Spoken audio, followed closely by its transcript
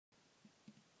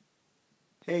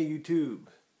Hey YouTube,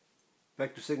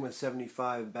 Vector Sigma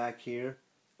 75 back here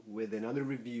with another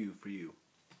review for you.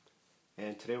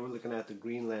 And today we're looking at the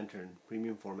Green Lantern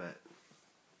premium format.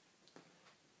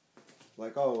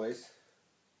 Like always,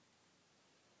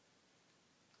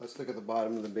 let's look at the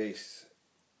bottom of the base.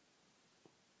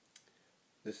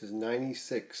 This is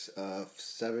 96 of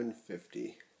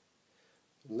 750.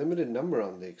 Limited number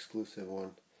on the exclusive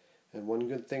one. And one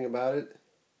good thing about it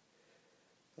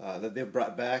that they've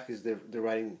brought back is they're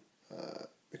writing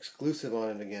exclusive on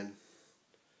it again.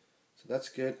 So that's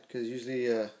good, because usually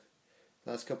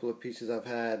last couple of pieces I've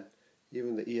had,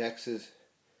 even the EXs,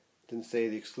 didn't say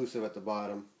the exclusive at the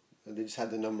bottom. They just had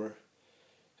the number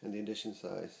and the edition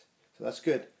size. So that's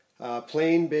good.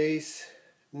 Plain base,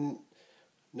 no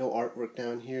artwork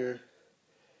down here.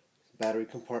 Battery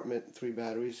compartment, 3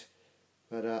 batteries.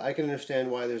 But I can understand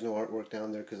why there's no artwork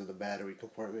down there, because of the battery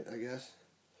compartment, I guess.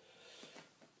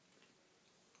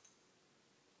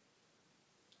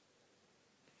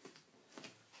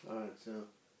 Alright, so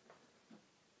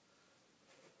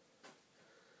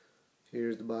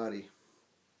here's the body.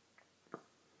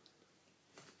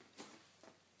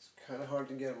 It's kind of hard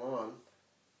to get them on.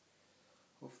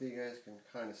 Hopefully you guys can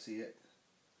kind of see it.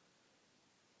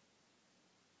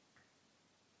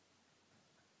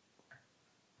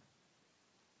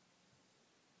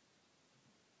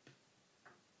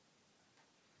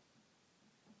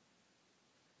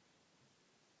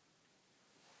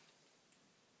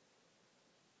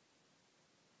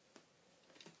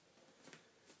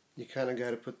 You kind of got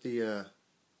to put the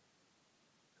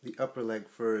upper leg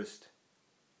first,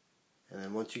 and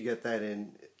then once you get that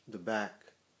in, the back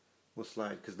will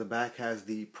slide, because the back has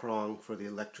the prong for the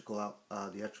electrical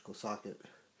socket.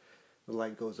 The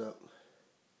light goes up,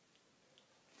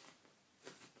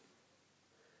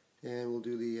 and we'll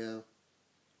do the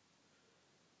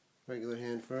regular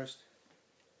hand first.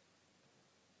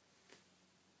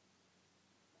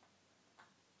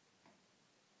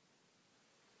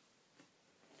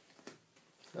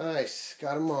 Nice,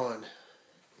 got him on.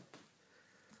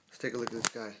 Let's take a look at this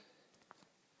guy.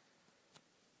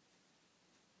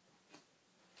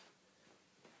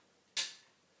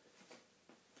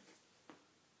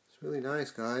 It's really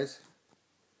nice, guys.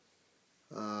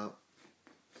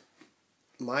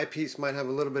 My piece might have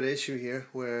a little bit of issue here,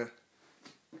 where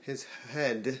his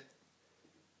head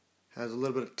has a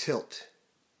little bit of tilt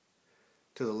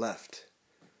to the left.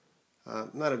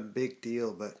 Not a big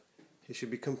deal, but it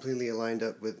should be completely aligned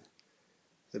up with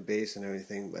the base and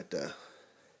everything, but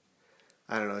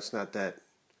I don't know, it's not that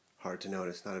hard to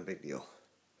notice, not a big deal.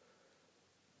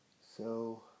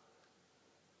 So,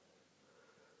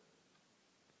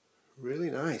 really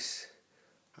nice.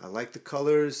 I like the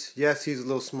colors. Yes, he's a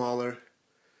little smaller.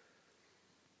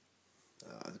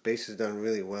 The base is done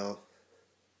really well.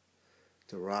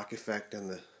 The rock effect and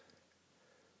the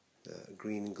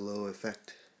green glow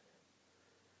effect.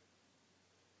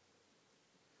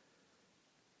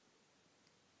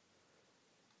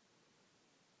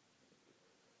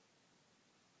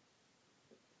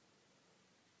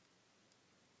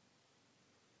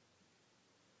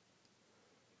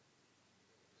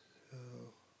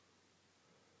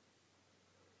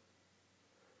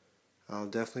 I'll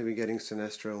definitely be getting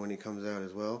Sinestro when he comes out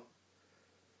as well.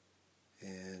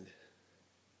 And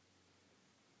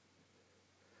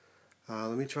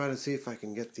let me try to see if I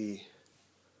can get the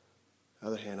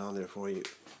other hand on there for you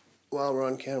while we're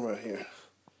on camera here.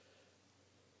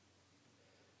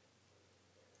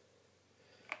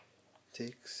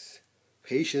 Takes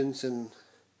patience and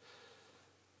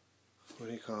what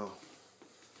do you call?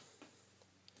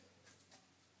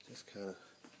 Just kind of.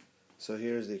 So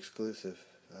here's the exclusive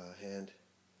hand.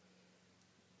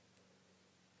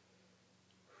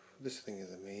 This thing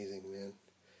is amazing, man.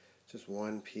 Just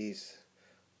one piece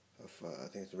of I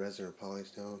think it's resin or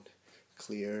polystone,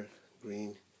 clear,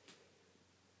 green.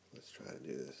 Let's try to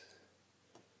do this.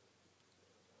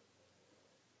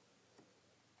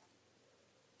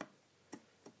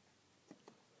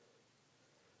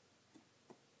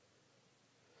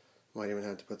 Might even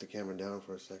have to put the camera down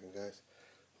for a second, guys.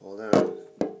 Hold on.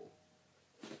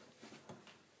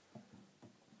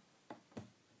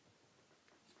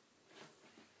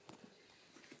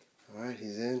 Alright,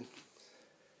 he's in.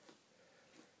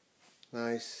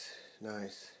 Nice,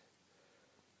 nice.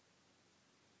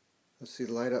 Let's see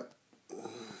the light up.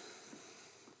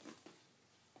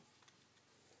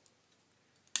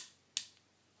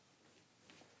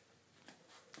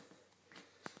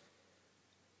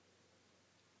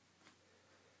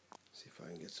 See if I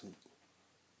can get some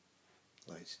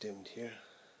lights dimmed here.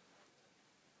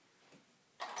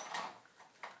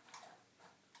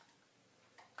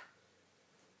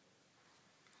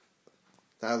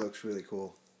 That looks really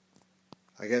cool.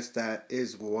 I guess that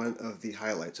is one of the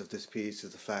highlights of this piece,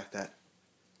 is the fact that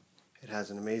it has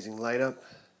an amazing light up,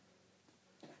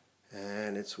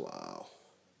 and it's, wow,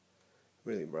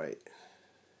 really bright.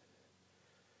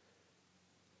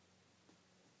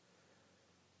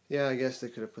 Yeah, I guess they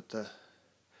could have put the...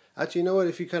 Actually, you know what?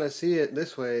 If you kind of see it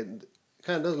this way, it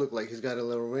kind of does look like he's got a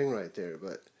little ring right there,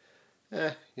 but,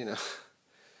 you know.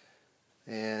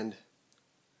 And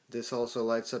this also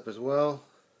lights up as well,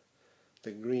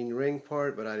 the green ring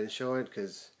part, but I didn't show it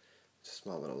because it's a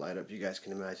small little light up. You guys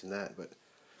can imagine that. But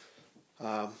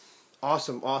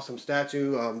awesome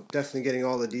statue. Definitely getting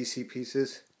all the DC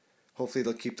pieces. Hopefully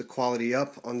they'll keep the quality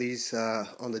up on these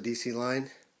on the DC line.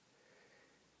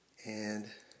 And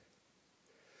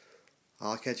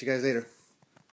I'll catch you guys later.